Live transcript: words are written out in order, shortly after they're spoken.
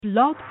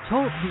Blog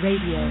Talk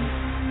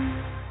Radio.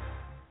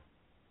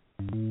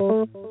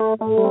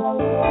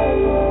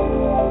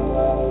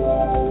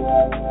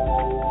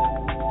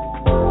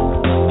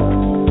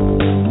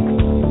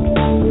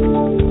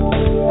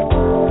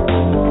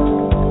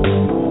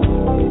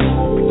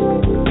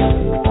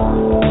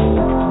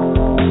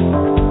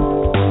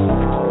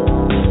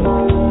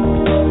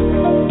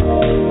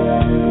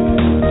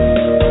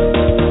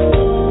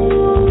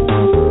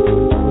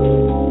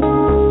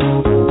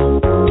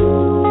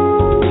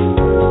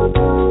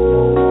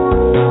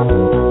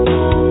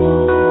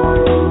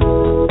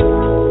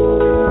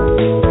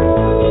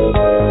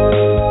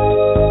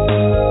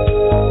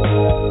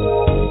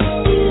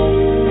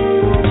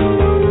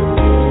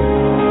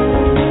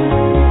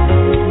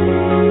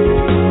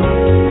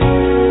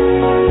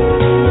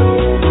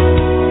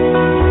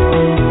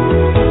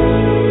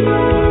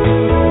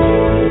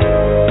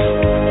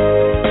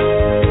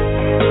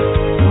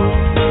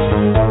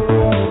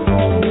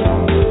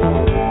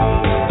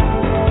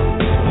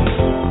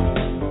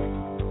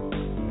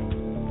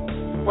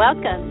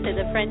 Welcome to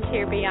the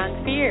Frontier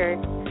Beyond Fear.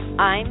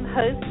 I'm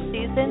host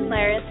Susan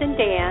Larison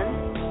Danz,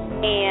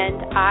 and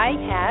I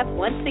have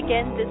once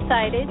again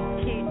decided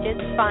to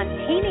just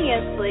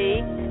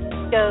spontaneously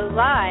go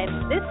live,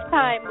 this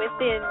time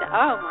within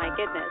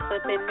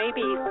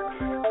maybe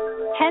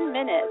 10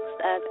 minutes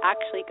of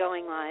actually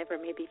going live, or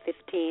maybe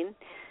 15,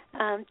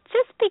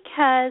 just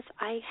because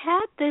I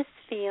had this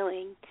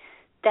feeling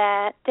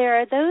that there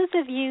are those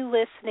of you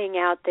listening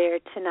out there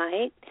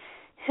tonight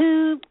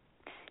who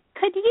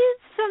could use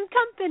some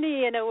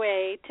company in a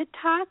way to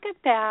talk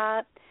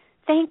about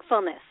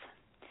thankfulness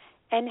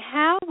and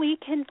how we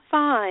can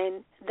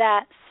find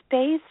that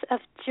space of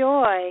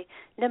joy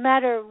no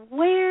matter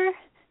where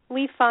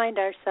we find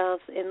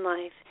ourselves in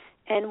life,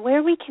 and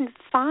where we can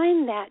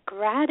find that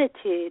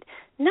gratitude,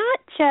 not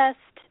just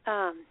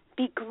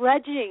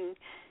begrudging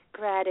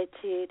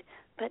gratitude,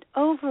 but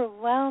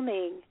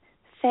overwhelming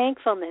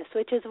thankfulness,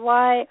 which is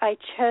why I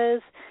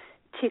chose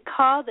to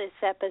call this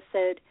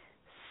episode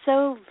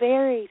So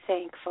Very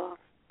Thankful.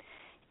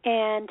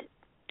 And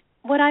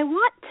what I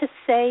want to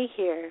say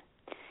here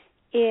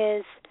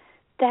is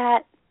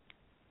that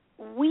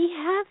we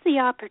have the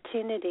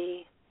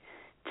opportunity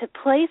to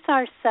place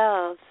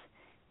ourselves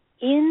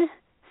in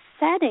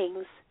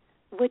settings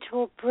which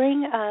will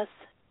bring us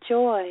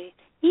joy,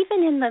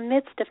 even in the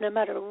midst of no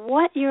matter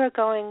what you are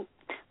going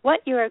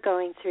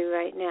through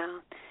right now.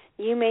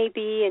 You may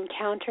be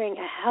encountering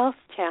a health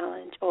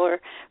challenge, or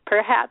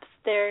perhaps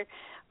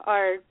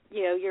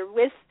you're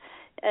with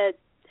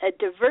a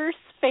diverse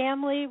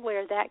family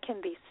where that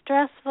can be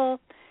stressful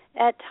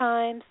at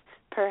times.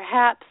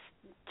 Perhaps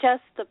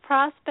just the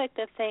prospect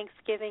of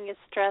Thanksgiving is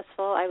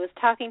stressful. I was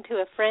talking to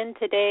a friend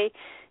today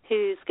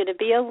who's going to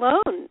be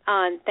alone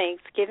on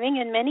Thanksgiving,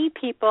 and many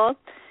people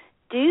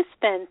do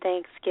spend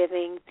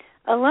Thanksgiving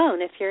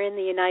alone if you're in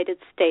the United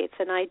States,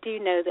 and I do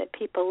know that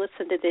people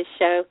listen to this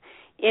show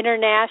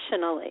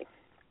internationally.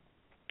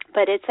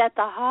 But it's at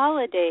the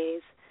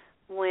holidays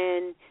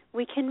when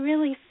we can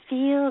really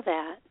feel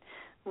that,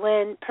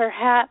 when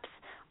perhaps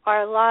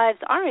our lives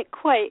aren't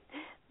quite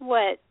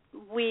what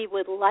we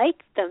would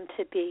like them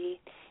to be,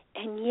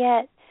 and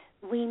yet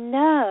we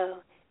know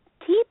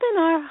deep in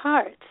our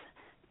hearts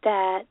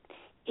that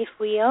if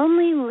we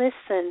only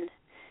listen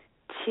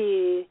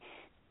to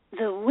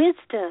the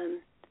wisdom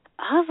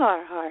of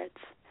our hearts,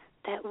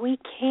 that we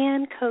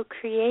can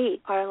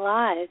co-create our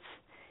lives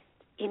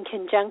in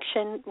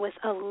conjunction with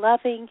a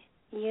loving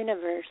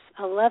universe,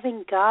 a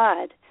loving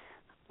God,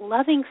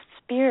 loving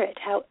spirit,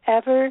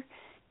 however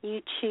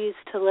you choose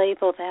to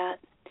label that.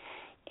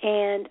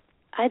 And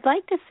I'd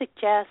like to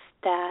suggest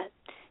that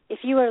if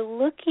you are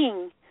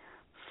looking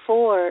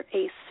for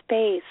a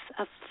space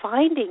of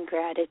finding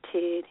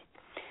gratitude,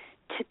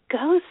 to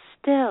go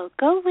still,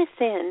 go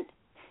within,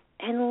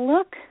 and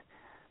look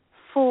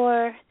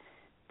for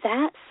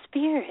that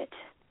spirit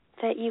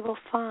that you will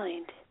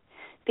find.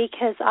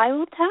 Because I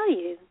will tell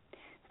you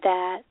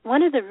that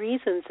one of the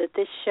reasons that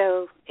this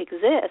show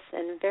exists,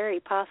 and very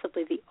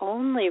possibly the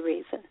only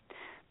reason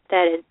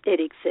that it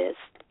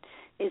exists,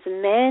 is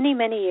many,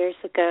 many years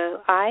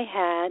ago I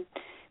had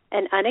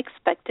an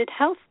unexpected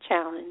health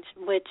challenge,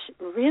 which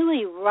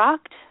really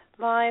rocked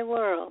my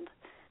world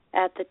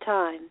at the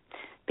time,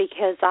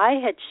 because I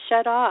had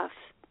shut off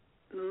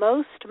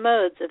most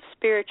modes of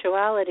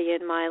spirituality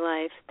in my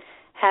life,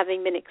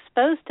 having been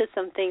exposed to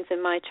some things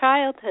in my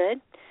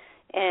childhood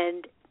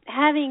and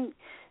having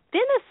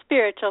been a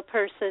spiritual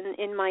person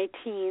in my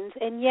teens,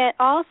 and yet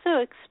also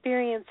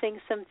experiencing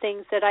some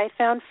things that I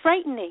found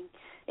frightening,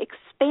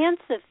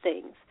 expansive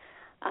things.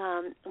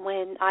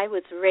 When I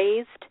was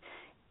raised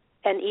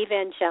an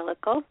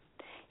evangelical,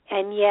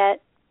 and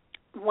yet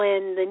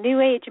when the New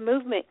Age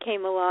movement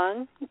came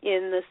along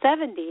in the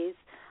 70s,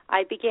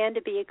 I began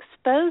to be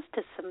exposed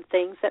to some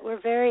things that were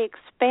very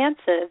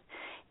expansive,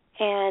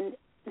 and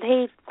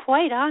they,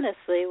 quite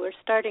honestly, were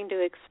starting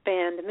to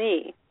expand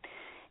me.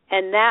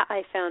 And that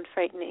I found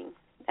frightening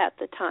at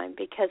the time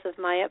because of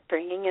my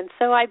upbringing. And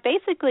so I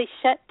basically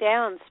shut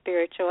down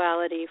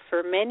spirituality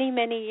for many,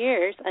 many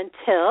years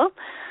until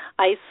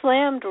I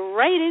slammed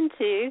right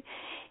into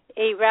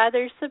a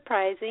rather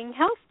surprising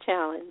health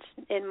challenge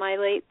in my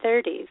late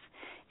 30s.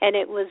 And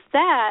it was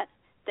that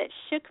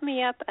shook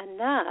me up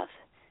enough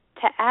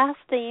to ask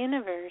the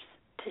universe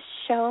to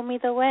show me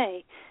the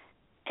way.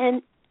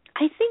 And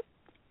I think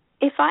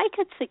if I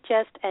could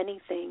suggest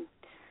anything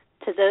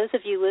to those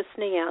of you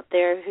listening out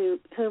there who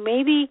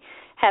maybe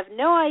have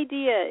no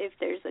idea if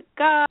there's a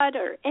God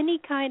or any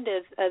kind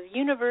of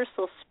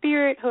universal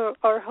spirit or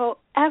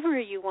however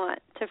you want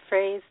to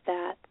phrase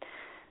that,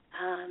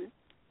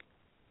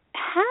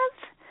 have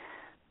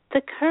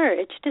the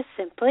courage to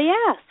simply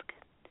ask.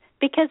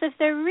 Because if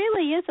there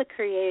really is a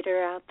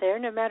creator out there,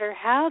 no matter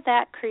how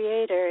that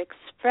creator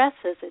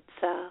expresses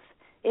itself,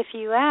 if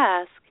you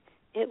ask,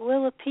 it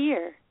will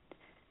appear.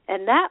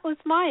 And that was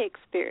my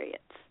experience.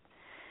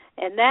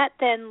 And that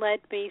then led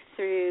me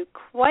through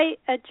quite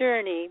a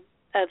journey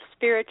of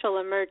spiritual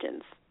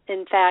emergence.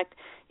 In fact,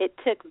 it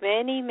took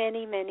many,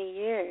 many, many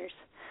years.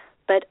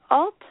 But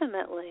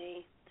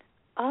ultimately,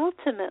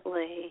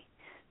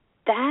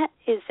 that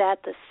is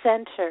at the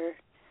center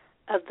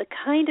of the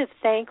kind of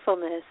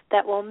thankfulness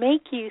that will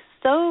make you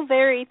so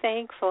very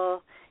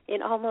thankful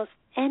in almost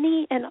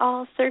any and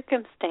all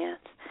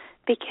circumstance,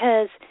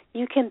 because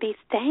you can be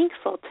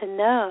thankful to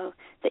know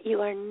that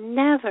you are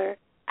never,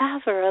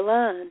 ever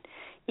alone.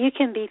 You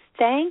can be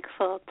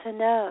thankful to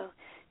know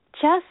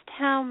just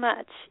how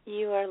much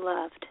you are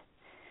loved.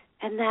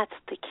 And that's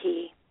the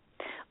key.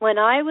 When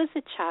I was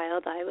a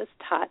child, I was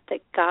taught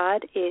that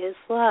God is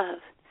love,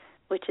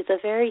 which is a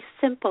very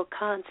simple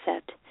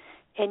concept.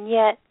 And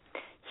yet,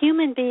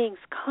 human beings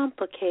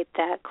complicate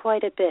that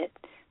quite a bit,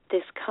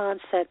 this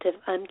concept of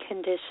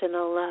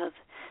unconditional love.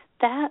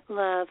 That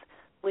love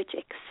which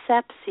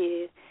accepts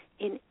you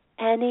in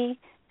any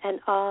and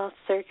all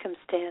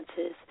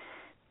circumstances.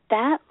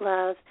 That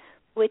love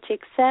which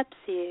accepts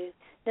you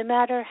no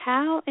matter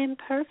how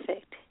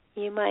imperfect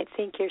you might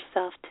think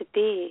yourself to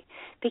be,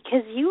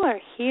 because you are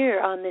here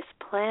on this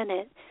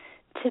planet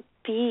to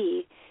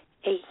be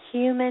a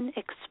human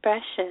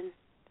expression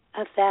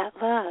of that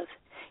love.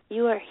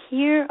 You are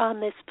here on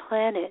this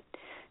planet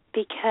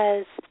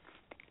because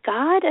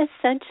God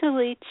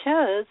essentially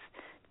chose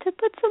to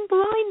put some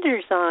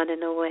blinders on,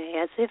 in a way,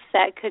 as if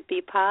that could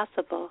be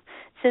possible,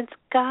 since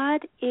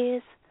God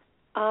is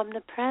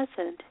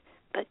omnipresent,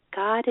 but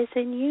God is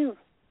in you.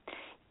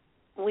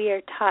 We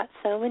are taught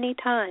so many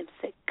times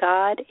that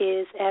God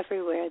is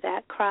everywhere.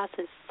 That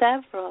crosses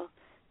several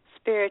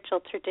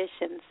spiritual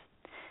traditions.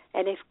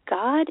 And if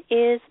God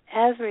is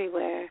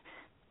everywhere,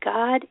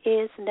 God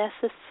is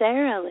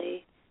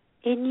necessarily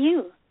in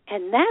you.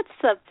 And that's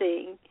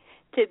something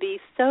to be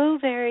so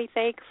very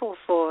thankful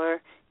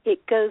for.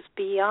 It goes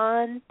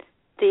beyond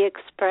the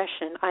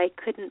expression. I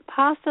couldn't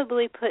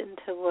possibly put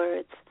into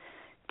words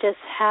just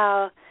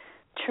how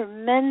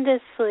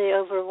tremendously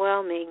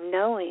overwhelming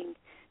knowing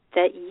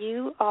that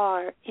you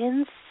are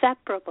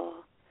inseparable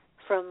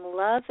from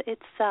love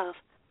itself,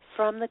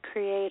 from the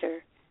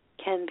Creator,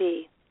 can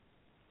be.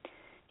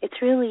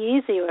 It's really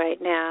easy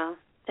right now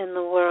in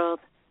the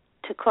world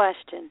to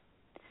question.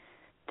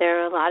 There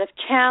are a lot of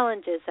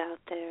challenges out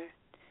there.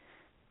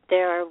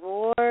 There are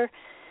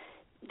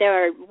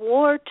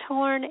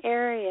war-torn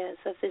areas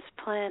of this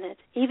planet.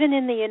 Even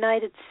in the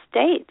United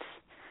States,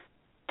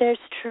 there's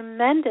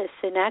tremendous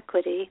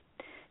inequity,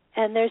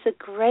 and there's a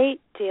great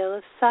deal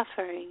of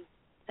suffering.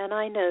 And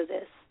I know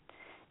this.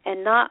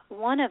 And not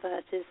one of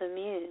us is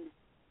immune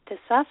to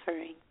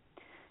suffering.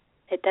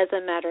 It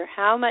doesn't matter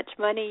how much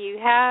money you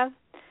have.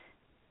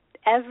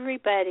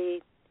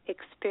 Everybody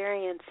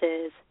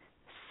experiences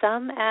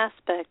some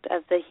aspect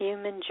of the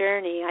human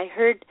journey.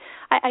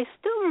 I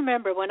still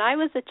remember when I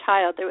was a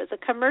child, there was a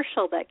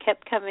commercial that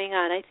kept coming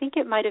on. I think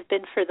it might have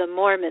been for the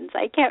Mormons.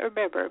 I can't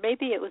remember.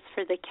 Maybe it was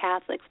for the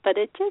Catholics. But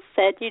it just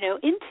said,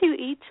 into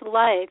each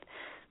life,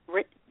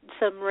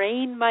 some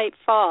rain might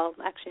fall.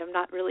 Actually, I'm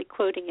not really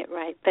quoting it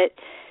right, but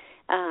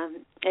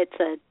it's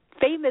a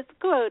famous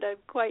quote, I'm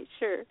quite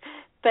sure.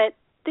 But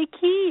the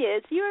key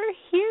is you're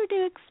here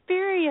to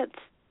experience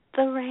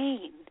the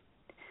rain,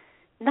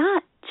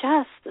 not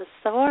just the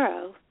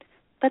sorrow,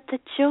 but the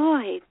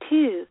joy,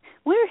 too.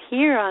 We're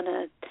here on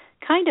a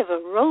kind of a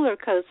roller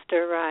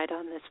coaster ride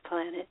on this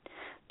planet.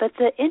 But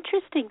the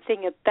interesting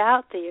thing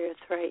about the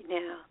Earth right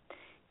now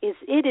is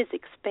it is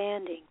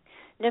expanding.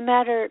 No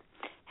matter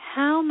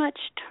how much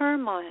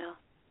turmoil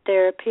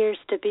there appears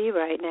to be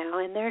right now,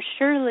 and there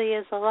surely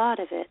is a lot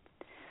of it,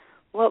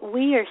 what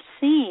we are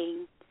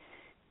seeing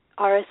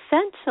are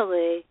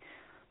essentially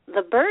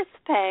the birth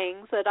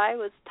pangs that I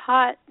was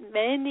taught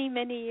many,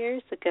 many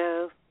years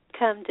ago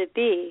come to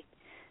be.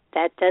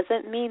 That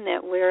doesn't mean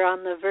that we're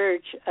on the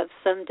verge of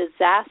some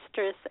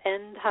disastrous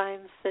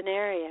end-time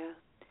scenario.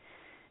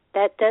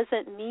 That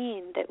doesn't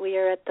mean that we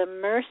are at the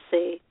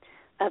mercy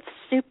of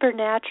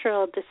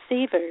supernatural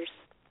deceivers.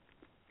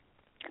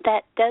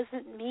 That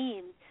doesn't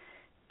mean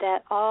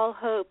that all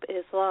hope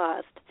is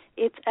lost.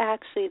 It's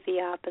actually the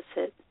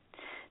opposite.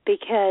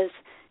 Because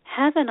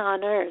heaven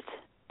on earth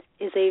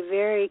is a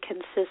very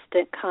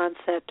consistent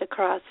concept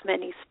across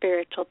many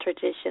spiritual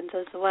traditions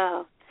as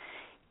well.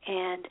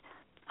 And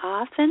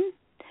often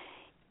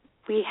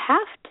we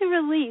have to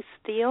release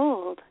the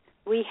old.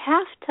 We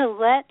have to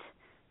let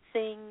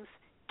things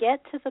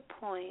get to the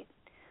point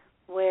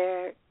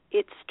where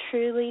it's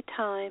truly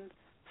time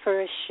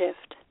for a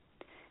shift.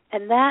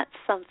 And that's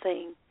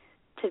something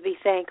to be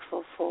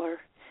thankful for,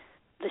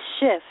 the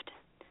shift,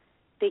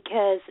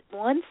 because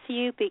once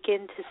you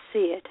begin to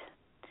see it,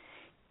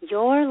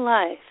 your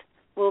life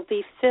will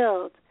be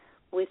filled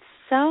with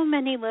so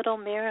many little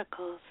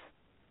miracles.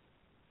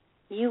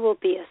 You will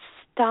be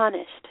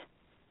astonished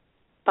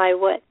by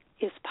what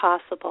is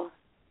possible.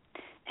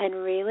 And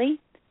really,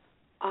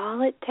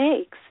 all it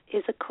takes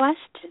is a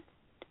question.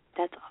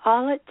 That's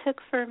all it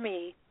took for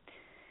me.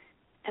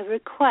 A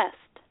request.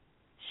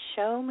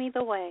 Show me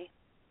the way.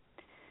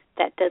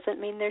 That doesn't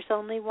mean there's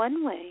only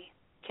one way.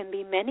 It can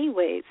be many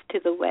ways to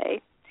the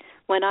way.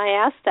 When I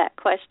asked that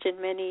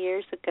question many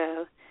years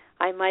ago,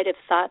 I might have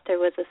thought there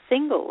was a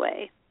single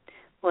way.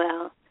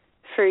 Well,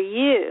 for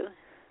you,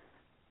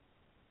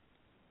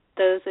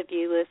 those of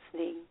you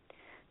listening,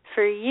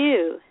 for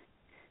you,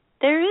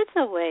 there is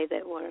a way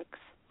that works,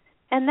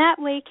 and that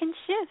way can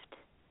shift.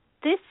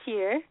 This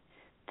year,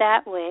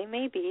 that way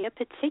may be a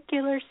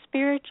particular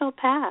spiritual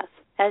path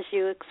as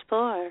you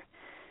explore.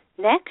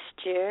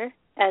 Next year,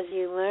 as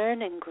you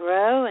learn and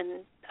grow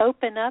and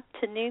open up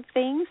to new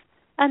things,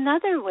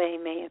 another way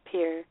may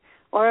appear,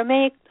 or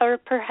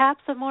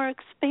perhaps a more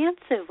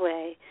expansive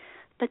way.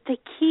 But the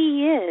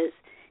key is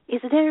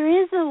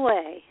there is a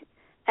way,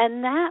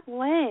 and that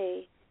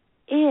way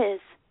is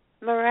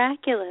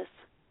miraculous.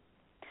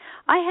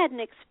 I had an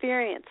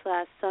experience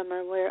last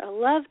summer where a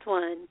loved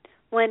one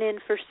went in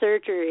for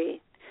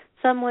surgery,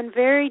 someone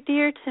very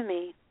dear to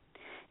me.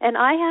 And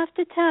I have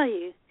to tell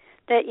you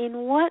that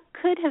in what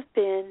could have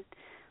been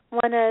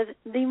one of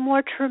the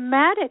more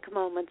traumatic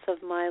moments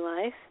of my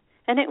life,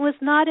 and it was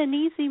not an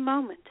easy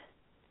moment,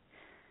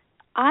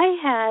 I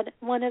had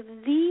one of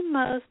the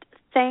most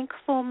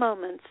thankful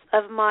moments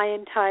of my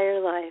entire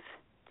life,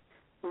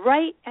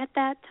 right at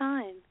that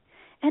time.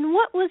 And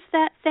what was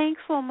that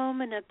thankful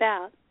moment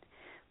about?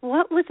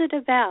 What was it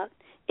about?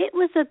 It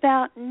was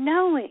about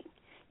knowing.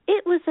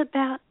 It was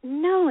about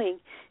knowing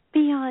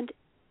beyond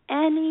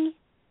any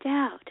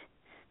doubt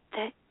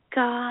that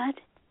God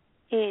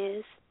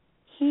is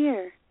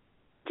here.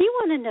 Do you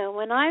want to know,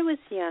 when I was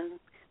young,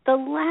 the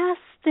last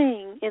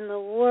thing in the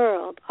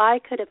world I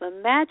could have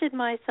imagined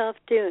myself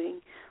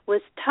doing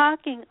was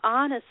talking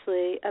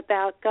honestly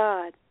about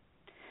God.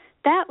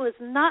 That was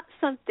not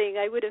something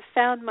I would have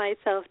found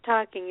myself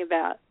talking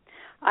about.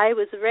 I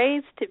was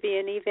raised to be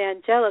an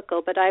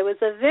evangelical, but I was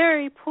a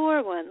very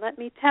poor one, let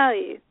me tell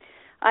you.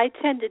 I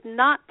tended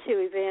not to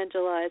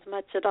evangelize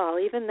much at all,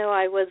 even though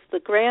I was the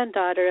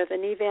granddaughter of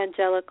an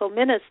evangelical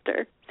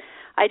minister.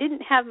 I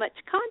didn't have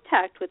much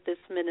contact with this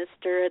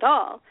minister at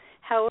all.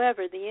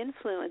 However, the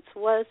influence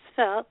was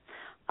felt.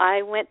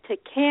 I went to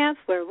camp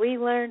where we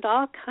learned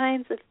all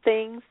kinds of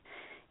things,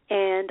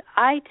 and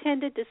I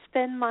tended to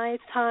spend my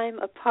time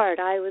apart.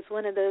 I was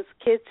one of those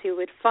kids who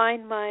would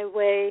find my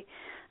way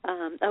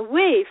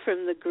away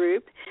from the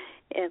group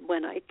and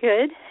when I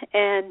could,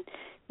 and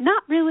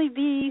not really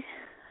be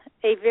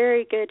a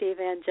very good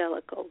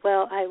evangelical.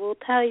 Well, I will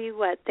tell you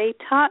what, they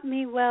taught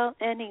me well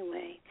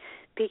anyway,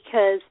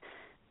 because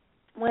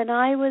when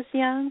I was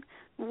young,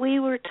 we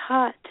were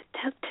taught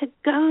to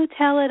go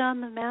tell it on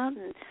the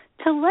mountain,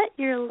 to let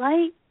your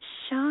light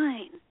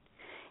shine,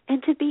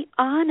 and to be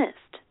honest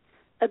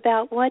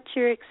about what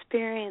you're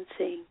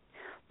experiencing.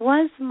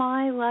 Was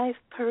my life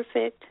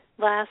perfect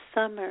last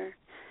summer?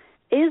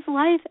 Is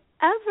life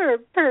ever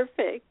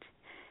perfect?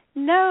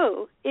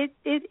 No, it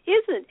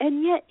isn't.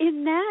 And yet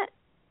in that,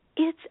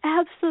 it's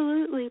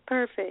absolutely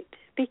perfect,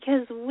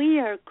 because we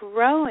are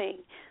growing.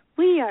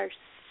 We are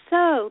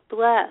so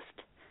blessed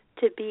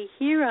to be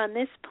here on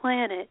this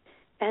planet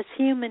as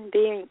human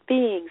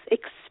beings,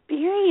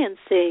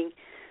 experiencing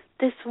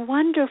this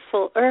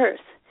wonderful earth.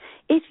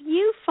 If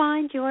you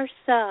find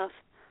yourself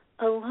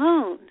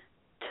alone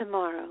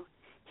tomorrow,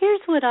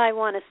 here's what I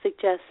want to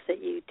suggest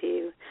that you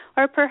do.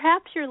 Or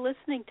perhaps you're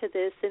listening to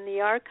this in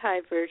the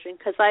archive version,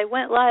 because I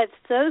went live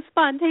so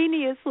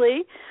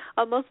spontaneously,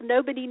 almost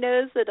nobody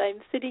knows that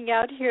I'm sitting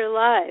out here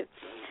live.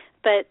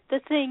 But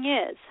the thing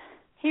is,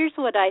 here's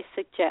what I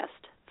suggest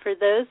for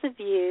those of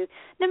you,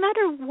 no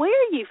matter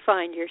where you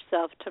find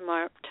yourself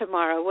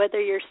tomorrow,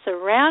 whether you're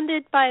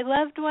surrounded by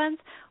loved ones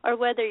or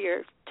whether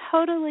you're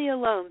totally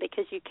alone,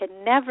 because you can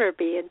never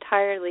be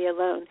entirely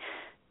alone,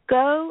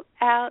 go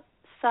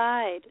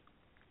outside.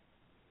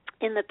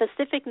 In the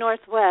Pacific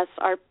Northwest,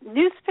 our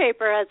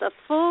newspaper has a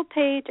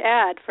full-page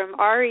ad from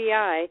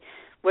REI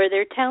where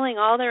they're telling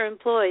all their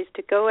employees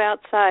to go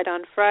outside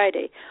on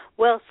Friday.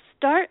 Well,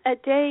 start a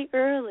day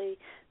early.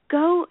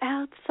 Go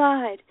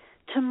outside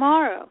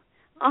tomorrow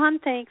on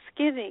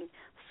Thanksgiving.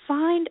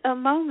 Find a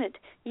moment.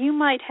 You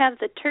might have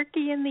the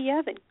turkey in the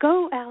oven.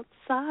 Go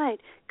outside.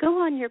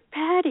 Go on your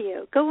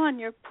patio. Go on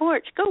your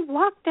porch. Go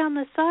walk down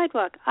the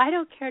sidewalk. I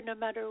don't care, no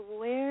matter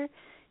where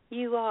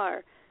you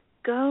are,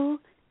 go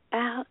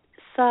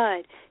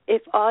outside.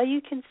 If all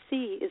you can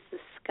see is the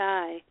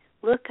sky,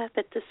 look up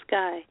at the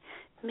sky.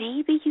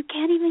 Maybe you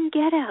can't even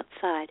get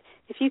outside.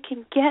 If you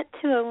can get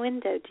to a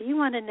window, do you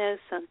want to know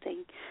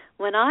something?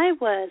 When I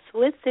was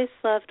with this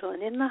loved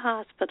one in the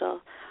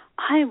hospital,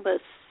 I was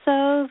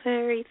so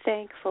very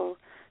thankful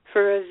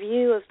for a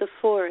view of the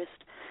forest.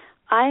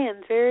 I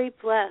am very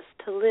blessed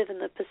to live in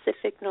the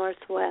Pacific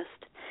Northwest.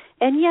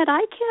 And yet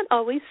I can't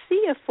always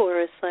see a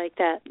forest like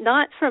that.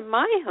 Not from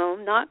my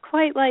home, not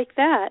quite like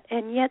that.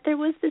 And yet there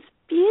was this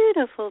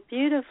beautiful,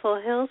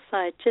 beautiful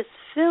hillside just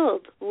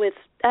filled with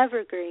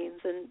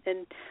evergreens.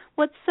 And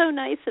what's so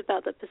nice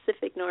about the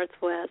Pacific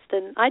Northwest,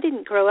 and I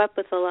didn't grow up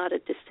with a lot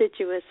of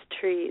deciduous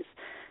trees.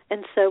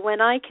 And so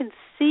when I can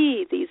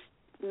see these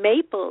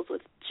maples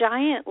with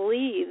giant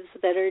leaves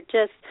that are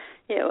just,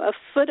 a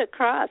foot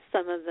across,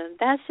 some of them,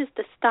 that's just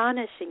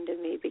astonishing to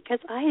me because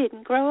I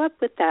didn't grow up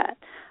with that.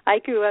 I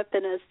grew up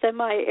in a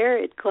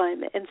semi-arid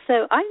climate, and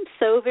so I'm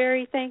so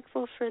very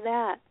thankful for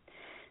that.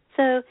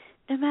 So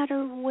no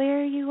matter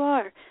where you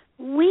are,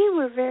 we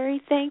were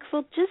very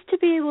thankful just to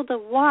be able to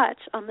watch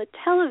on the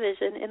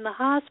television in the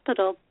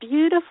hospital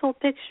beautiful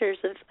pictures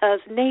of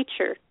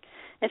nature.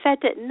 In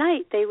fact, at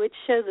night they would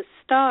show the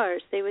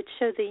stars, they would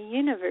show the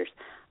universe.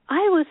 I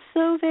was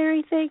so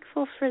very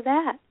thankful for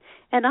that.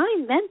 And I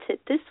meant it.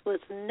 This was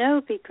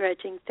no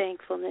begrudging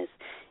thankfulness.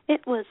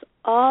 It was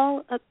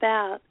all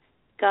about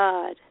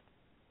God.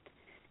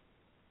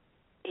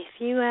 If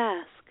you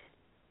ask,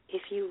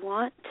 if you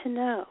want to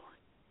know,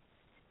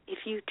 if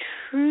you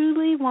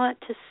truly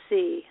want to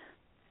see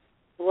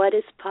what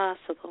is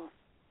possible,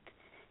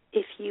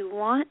 if you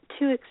want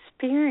to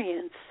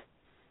experience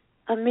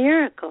a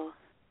miracle,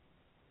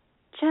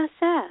 just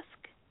ask.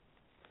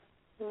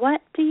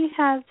 What do you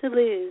have to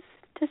lose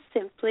to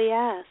simply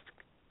ask?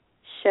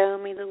 Show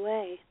me the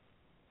way.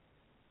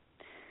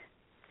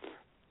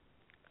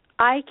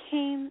 I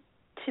came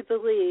to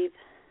believe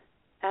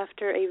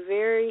after a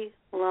very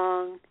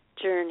long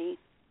journey,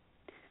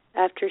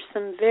 after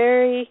some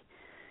very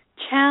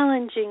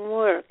challenging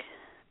work,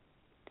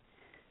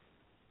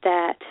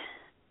 that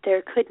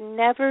there could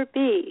never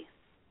be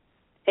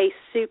a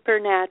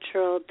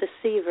supernatural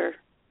deceiver,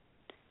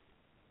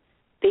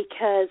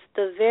 because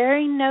the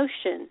very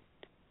notion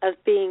of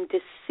being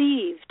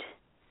deceived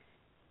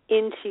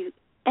into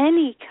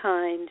any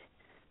kind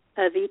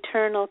of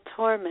eternal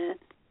torment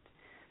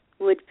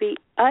would be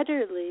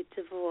utterly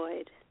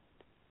devoid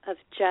of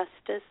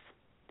justice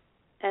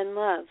and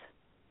love.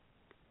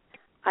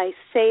 I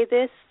say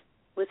this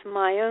with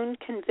my own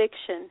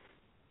conviction,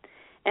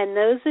 and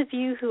those of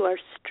you who are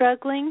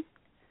struggling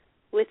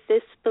with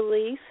this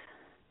belief,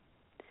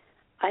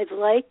 I'd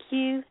like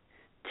you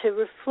to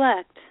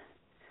reflect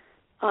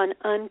on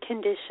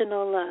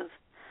unconditional love.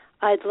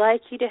 I'd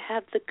like you to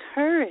have the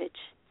courage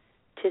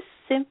to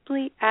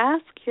simply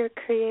ask your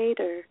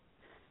Creator,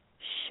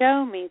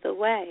 show me the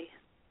way,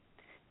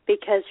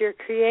 because your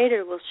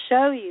Creator will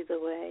show you the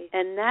way,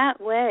 and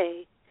that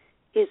way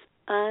is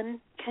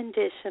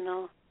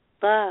unconditional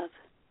love,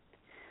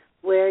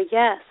 where,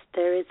 yes,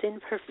 there is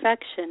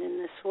imperfection in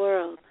this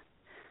world,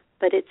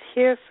 but it's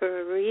here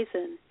for a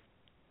reason.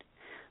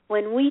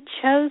 When we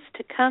chose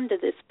to come to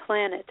this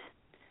planet,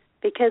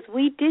 because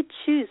we did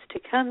choose to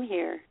come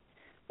here,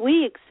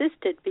 we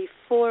existed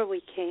before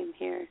we came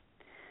here.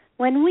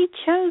 When we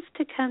chose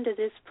to come to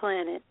this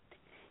planet,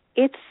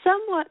 it's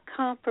somewhat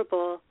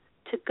comparable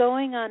to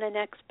going on an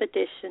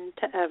expedition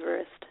to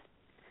Everest.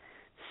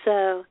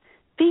 So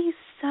be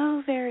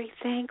so very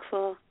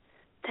thankful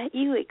that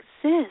you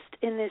exist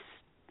in this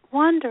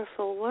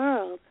wonderful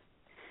world.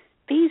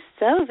 Be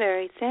so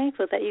very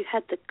thankful that you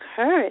had the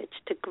courage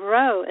to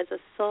grow as a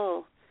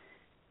soul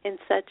in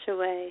such a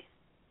way.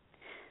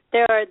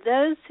 There are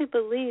those who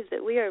believe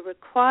that we are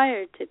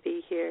required to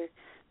be here,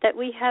 that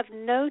we have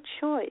no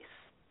choice.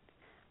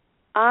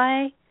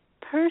 I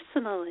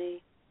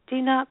personally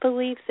do not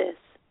believe this.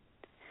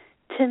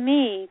 To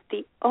me,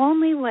 the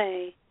only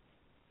way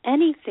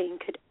anything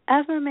could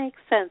ever make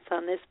sense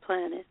on this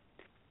planet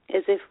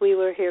is if we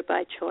were here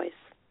by choice.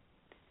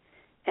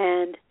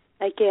 And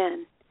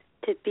again,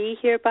 to be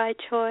here by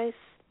choice,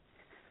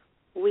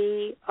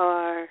 we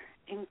are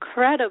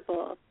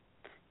incredible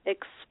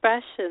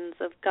expressions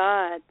of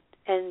God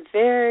and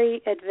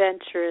very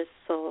adventurous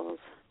souls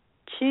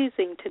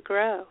choosing to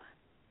grow.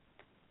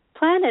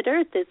 Planet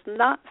Earth is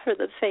not for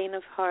the faint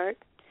of heart.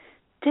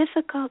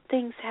 Difficult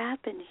things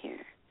happen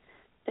here.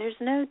 There's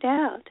no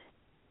doubt.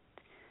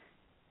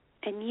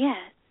 And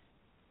yet,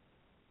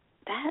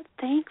 that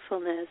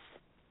thankfulness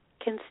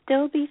can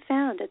still be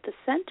found at the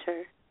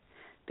center,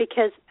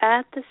 because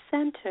at the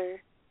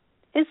center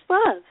is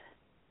love.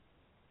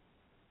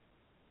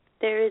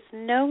 There is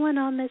no one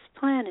on this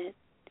planet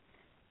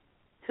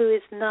who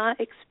is not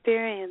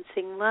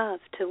experiencing love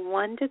to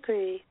one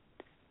degree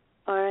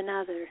or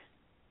another.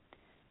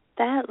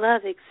 That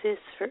love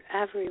exists for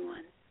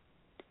everyone.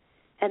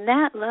 And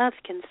that love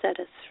can set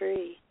us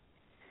free.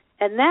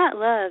 And that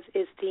love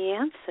is the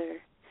answer.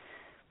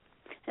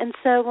 And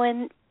so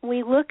when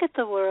we look at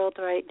the world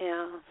right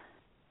now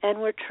and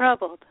we're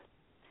troubled,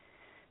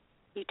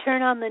 You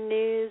turn on the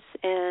news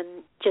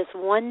and just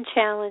one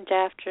challenge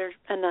after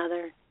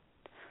another.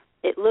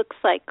 It looks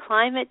like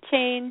climate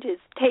change is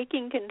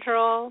taking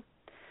control.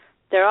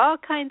 There are all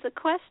kinds of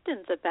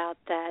questions about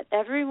that.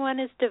 Everyone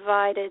is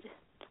divided,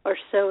 or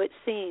so it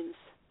seems.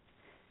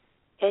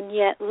 And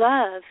yet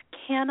love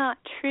cannot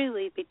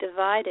truly be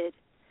divided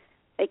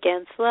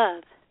against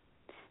love.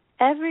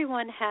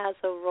 Everyone has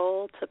a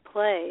role to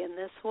play in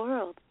this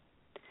world.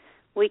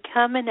 We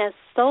come in as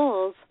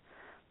souls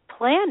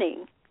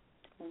planning,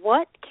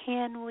 what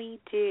can we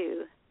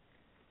do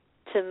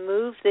to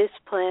move this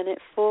planet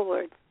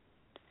forward?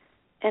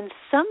 And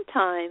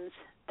sometimes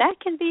that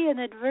can be an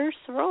adverse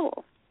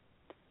role.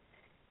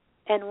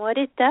 And what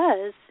it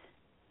does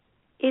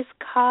is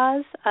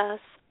cause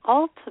us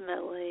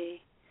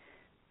ultimately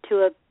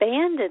to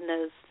abandon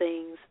those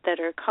things that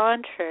are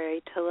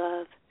contrary to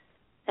love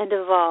and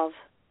evolve.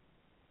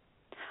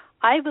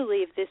 I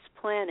believe this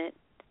planet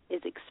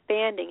is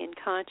expanding in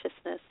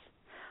consciousness.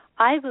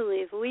 I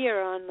believe we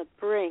are on the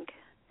brink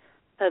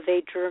of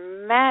a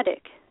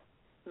dramatic,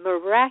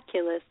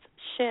 miraculous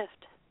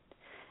shift.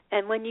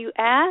 And when you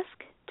ask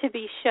to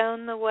be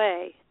shown the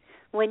way,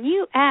 when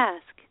you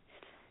ask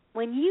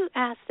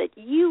that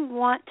you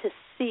want to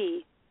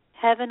see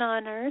heaven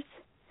on earth,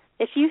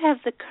 if you have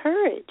the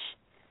courage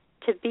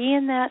to be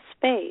in that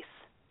space,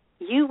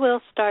 you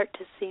will start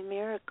to see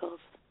miracles.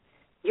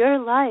 Your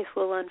life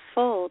will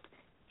unfold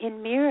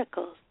in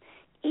miracles,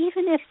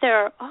 even if there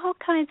are all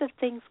kinds of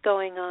things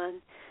going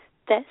on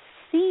that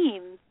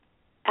seem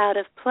out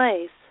of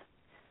place.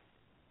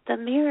 The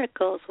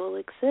miracles will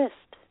exist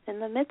in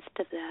the midst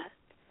of that.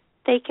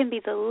 They can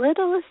be the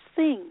littlest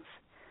things,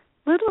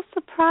 little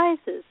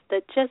surprises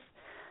that just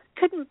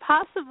couldn't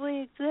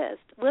possibly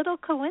exist, little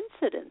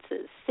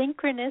coincidences,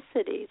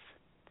 synchronicities,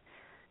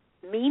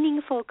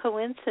 meaningful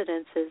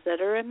coincidences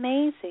that are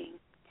amazing.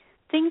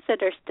 Things that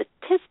are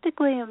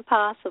statistically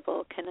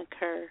impossible can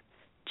occur.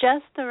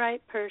 Just the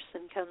right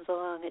person comes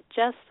along at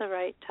just the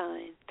right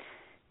time.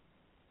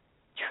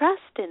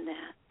 Trust in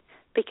that,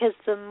 because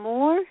the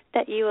more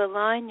that you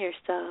align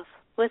yourself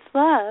with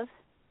love,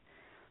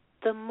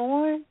 the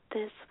more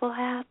this will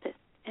happen.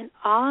 And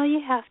all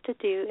you have to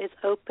do is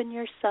open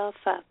yourself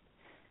up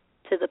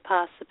to the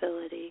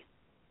possibility.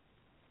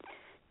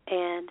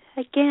 And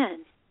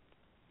again,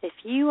 if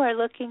you are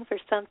looking for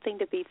something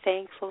to be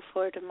thankful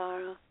for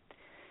tomorrow,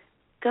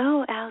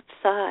 go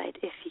outside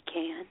if you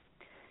can.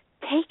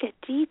 Take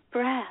a deep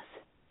breath.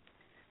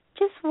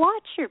 Just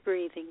watch your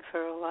breathing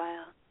for a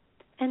while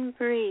and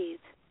breathe.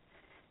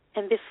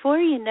 And before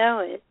you know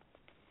it,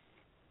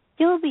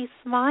 you'll be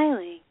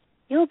smiling.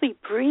 You'll be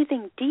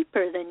breathing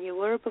deeper than you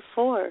were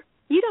before.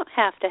 You don't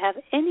have to have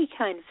any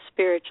kind of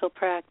spiritual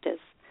practice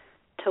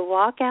to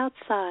walk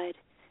outside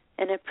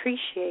and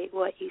appreciate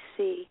what you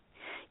see.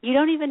 You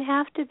don't even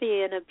have to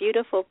be in a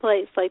beautiful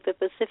place like the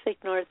Pacific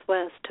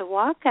Northwest to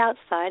walk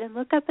outside and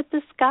look up at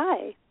the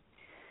sky.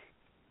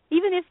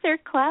 Even if there are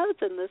clouds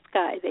in the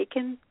sky, they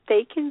can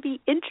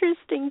be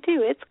interesting too.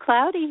 It's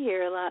cloudy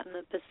here a lot in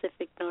the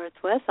Pacific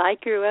Northwest. I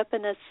grew up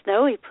in a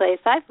snowy place.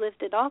 I've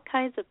lived in all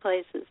kinds of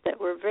places that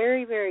were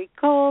very, very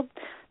cold,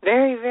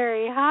 very,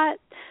 very hot,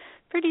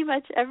 pretty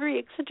much every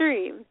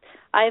extreme.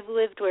 I've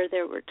lived where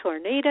there were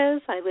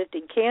tornadoes. I lived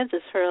in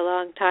Kansas for a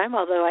long time,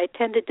 although I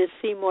tended to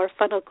see more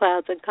funnel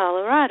clouds in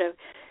Colorado.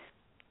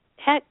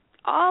 Heck,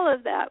 all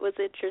of that was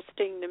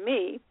interesting to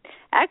me.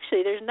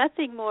 Actually, there's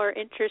nothing more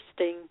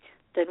interesting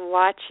than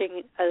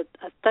watching a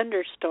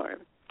thunderstorm.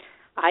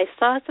 I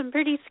saw some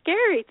pretty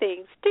scary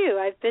things, too.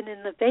 I've been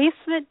in the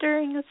basement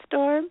during a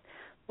storm.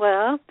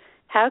 Well,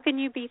 how can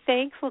you be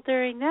thankful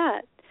during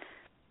that?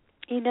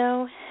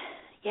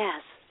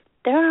 Yes,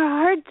 there are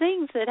hard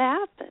things that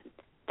happen.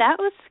 That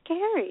was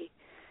scary.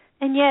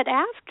 And yet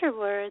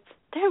afterwards,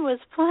 there was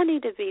plenty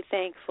to be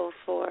thankful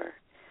for.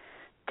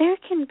 There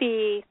can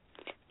be,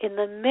 in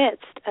the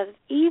midst of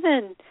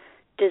even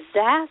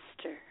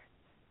disaster,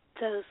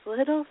 those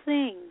little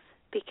things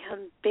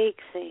become big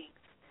things.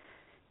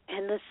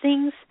 And the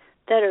things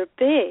that are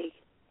big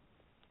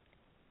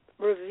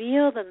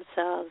reveal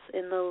themselves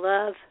in the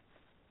love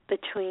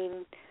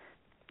between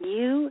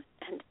you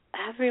and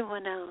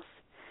everyone else.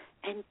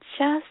 And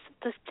just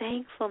the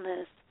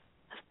thankfulness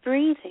of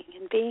breathing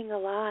and being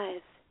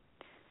alive.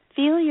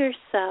 Feel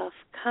yourself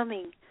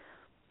coming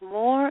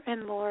more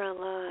and more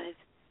alive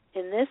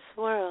in this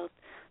world,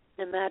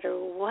 no matter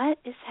what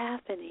is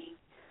happening,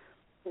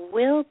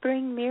 will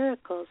bring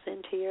miracles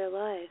into your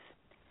life.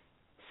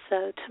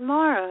 So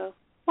tomorrow,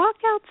 walk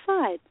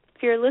outside.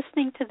 If you're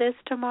listening to this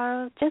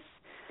tomorrow, just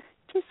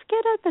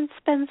get up and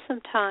spend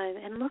some time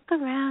and look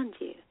around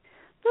you.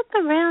 Look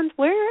around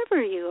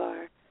wherever you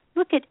are.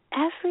 Look at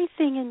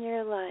everything in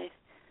your life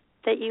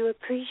that you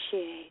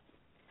appreciate,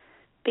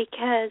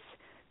 because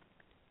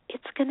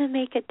it's going to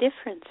make a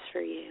difference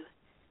for you.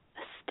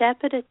 A step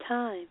at a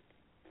time,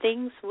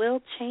 things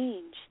will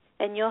change,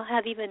 and you'll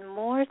have even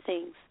more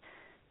things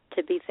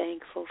to be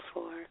thankful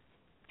for.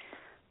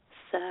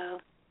 So,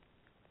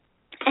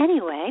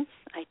 anyway,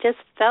 I just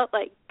felt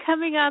like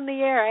coming on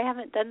the air. I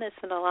haven't done this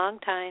in a long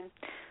time.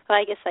 Well,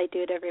 I guess I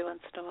do it every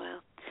once in a while.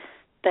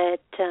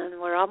 But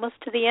we're almost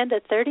to the end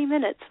of 30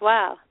 minutes.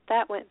 Wow,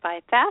 that went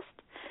by fast.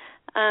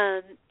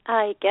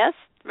 I guess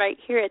right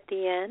here at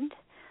the end,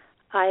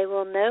 I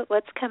will note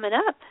what's coming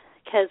up,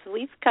 because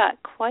we've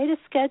got quite a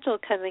schedule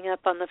coming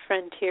up on the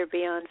Frontier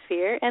Beyond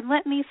Fear. And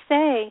let me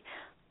say,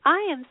 I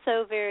am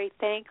so very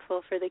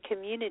thankful for the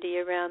community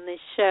around this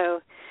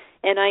show.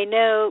 And I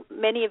know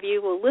many of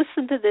you will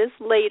listen to this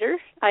later.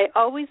 I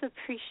always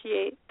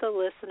appreciate the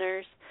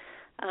listeners,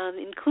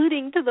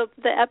 including to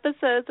the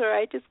episodes where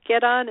I just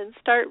get on and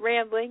start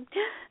rambling.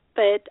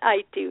 But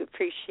I do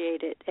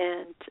appreciate it.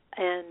 And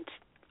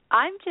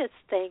I'm just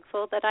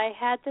thankful that I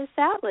had this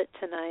outlet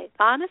tonight.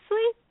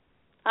 Honestly,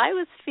 I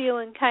was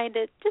feeling kind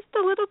of just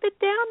a little bit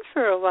down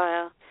for a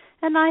while.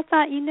 And I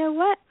thought, you know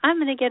what? I'm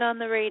going to get on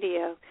the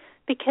radio,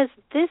 because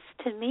this,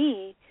 to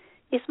me,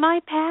 is my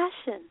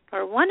passion,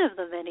 or one of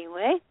them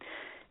anyway.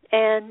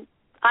 And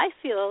I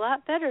feel a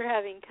lot better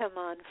having come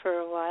on for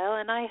a while,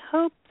 and I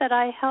hope that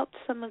I helped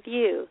some of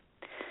you.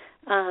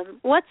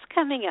 What's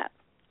coming up?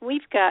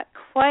 We've got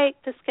quite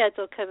the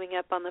schedule coming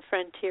up on the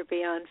Frontier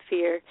Beyond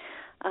Fear.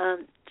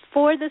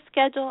 For the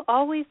schedule,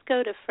 always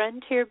go to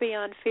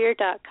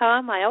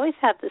frontierbeyondfear.com. I always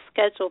have the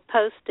schedule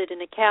posted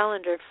in a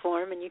calendar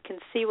form, and you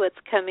can see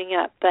what's coming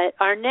up. But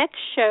our next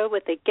show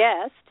with a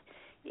guest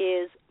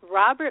is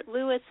Robert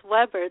Louis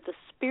Weber, The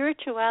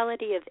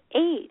Spirituality of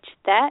Age.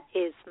 That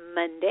is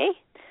Monday,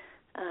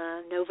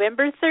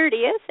 November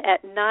 30th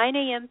at 9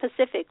 a.m.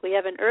 Pacific. We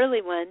have an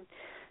early one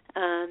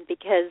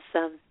because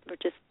we're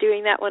just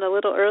doing that one a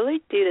little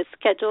early due to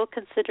schedule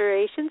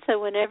considerations. So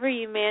whenever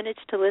you manage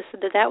to listen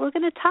to that, we're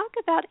going to talk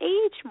about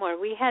age more.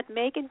 We had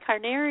Megan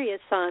Carnarius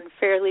on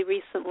fairly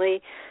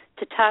recently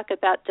to talk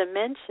about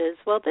dementias.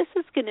 Well, this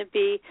is going to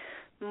be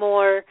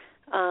more,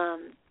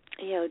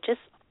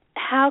 just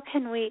how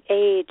can we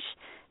age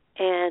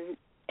and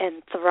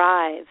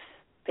thrive,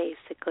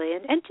 basically,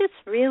 and just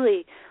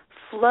really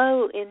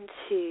flow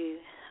into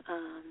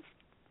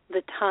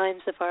the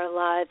times of our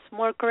lives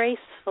more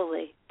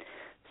gracefully.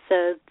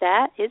 So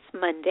that is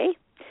Monday.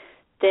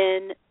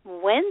 Then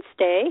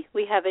Wednesday,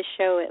 we have a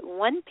show at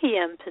 1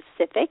 p.m.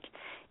 Pacific,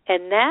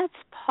 and that's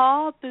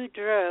Paul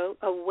Boudreau,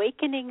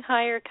 Awakening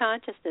Higher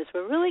Consciousness.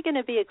 We're really going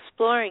to be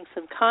exploring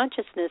some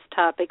consciousness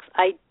topics.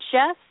 I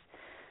just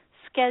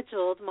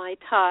scheduled my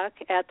talk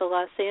at the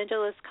Los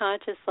Angeles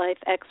Conscious Life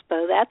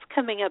Expo. That's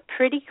coming up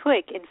pretty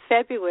quick in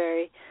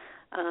February.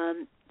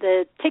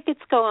 The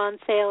tickets go on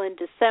sale in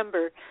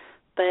December,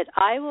 but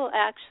I will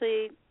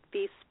actually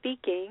be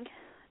speaking.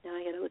 Now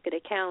I got to look at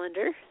a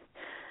calendar.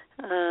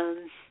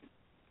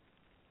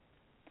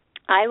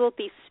 I will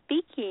be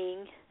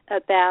speaking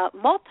about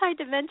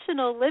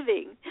multidimensional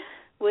living,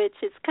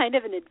 which is kind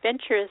of an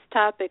adventurous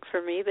topic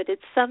for me, but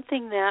it's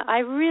something that I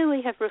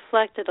really have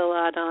reflected a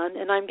lot on,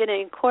 and I'm going to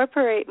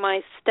incorporate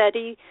my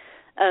study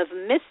of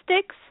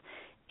mystics,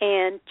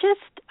 and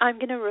I'm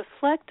going to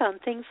reflect on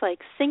things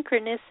like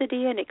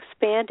synchronicity and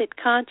expanded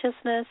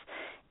consciousness,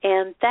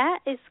 and that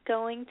is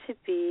going to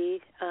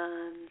be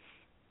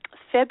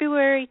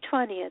February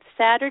 20th,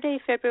 Saturday,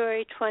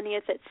 February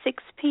 20th at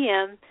 6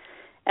 p.m.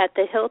 at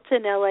the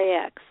Hilton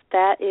LAX.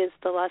 That is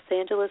the Los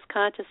Angeles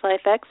Conscious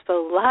Life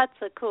Expo.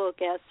 Lots of cool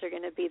guests are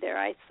going to be there.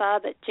 I saw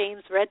that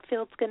James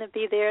Redfield's going to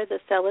be there, the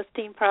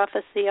Celestine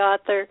Prophecy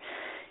author,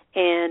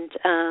 and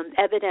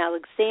Eben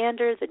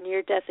Alexander, the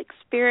near-death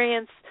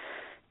experience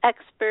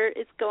expert,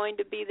 is going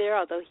to be there,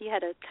 although he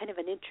had a kind of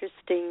an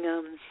interesting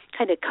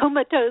kind of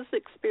comatose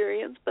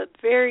experience, but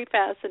very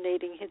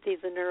fascinating.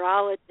 He's a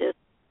neurologist.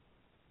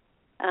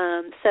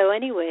 So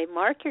anyway,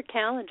 mark your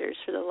calendars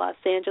for the Los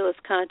Angeles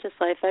Conscious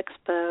Life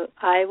Expo.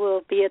 I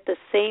will be at the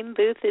same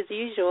booth as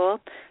usual,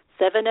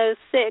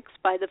 706,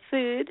 by the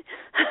food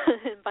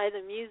and by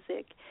the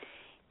music.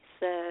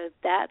 So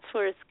that's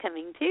where it's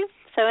coming to.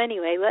 So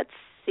anyway, let's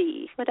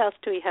see. What else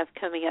do we have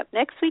coming up?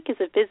 Next week is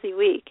a busy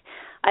week.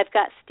 I've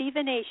got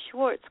Stephen A.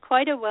 Schwartz,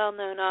 quite a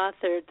well-known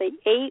author, The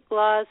 8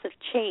 Laws of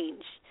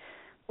Change.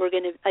 We're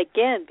going to,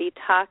 again, be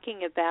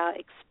talking about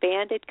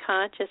expanded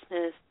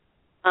consciousness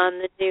on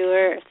the new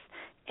earth.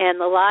 And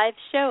the live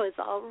show is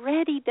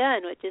already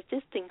done, which is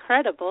just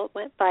incredible. It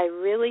went by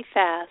really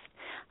fast.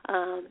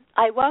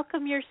 I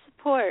welcome your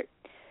support.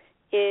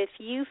 If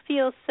you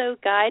feel so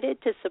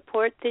guided to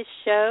support this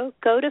show,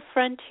 go to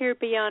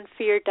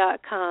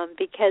frontierbeyondfear.com,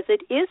 because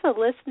it is a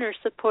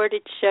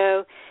listener-supported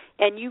show,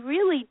 and you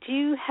really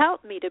do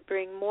help me to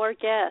bring more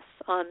guests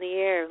on the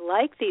air,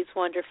 like these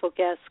wonderful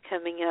guests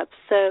coming up.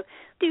 So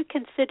do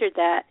consider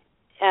that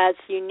as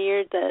you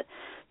near the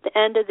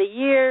end of the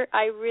year.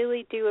 I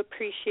really do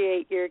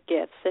appreciate your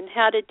gifts, and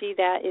how to do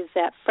that is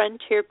at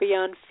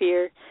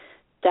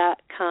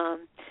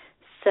frontierbeyondfear.com.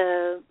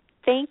 So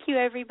thank you,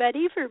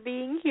 everybody, for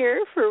being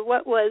here for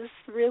what was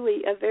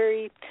really a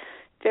very,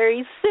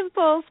 very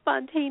simple,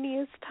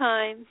 spontaneous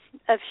time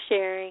of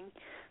sharing.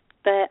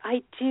 But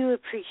I do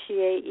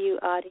appreciate you,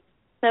 audience,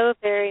 so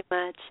very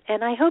much.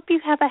 And I hope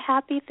you have a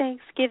happy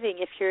Thanksgiving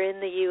if you're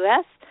in the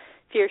U.S.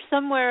 If you're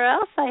somewhere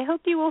else, I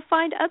hope you will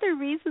find other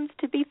reasons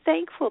to be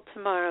thankful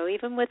tomorrow,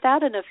 even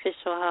without an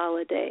official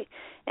holiday.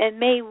 And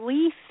may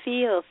we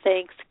feel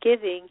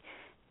Thanksgiving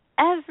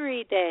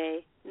every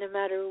day, no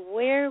matter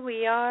where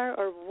we are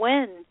or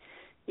when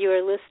you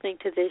are listening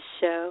to this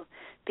show,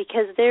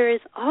 because there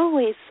is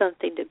always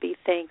something to be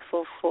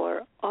thankful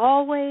for.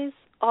 Always,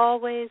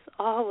 always,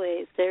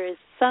 always. There is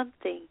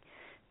something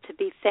to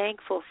be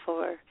thankful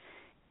for.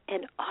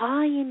 And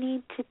all you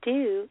need to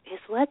do is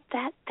let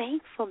that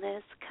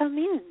thankfulness come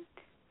in.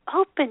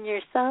 Open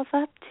yourself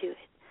up to it.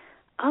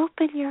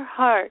 Open your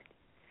heart.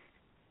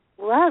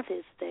 Love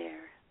is there.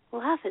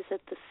 Love is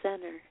at the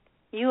center.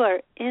 You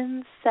are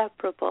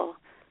inseparable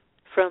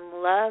from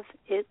love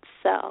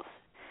itself.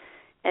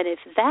 And if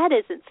that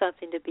isn't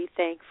something to be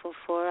thankful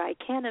for, I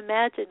can't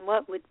imagine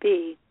what would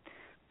be.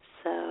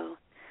 So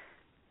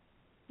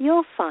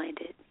you'll find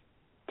it.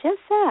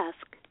 Just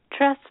ask.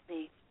 Trust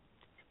me.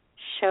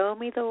 Show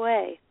me the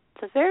way.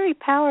 It's a very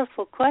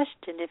powerful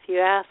question if you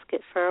ask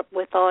it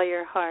with all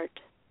your heart.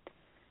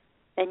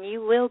 And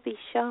you will be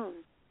shown.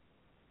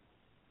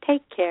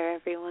 Take care,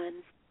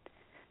 everyone.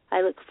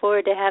 I look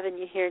forward to having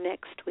you here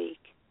next week.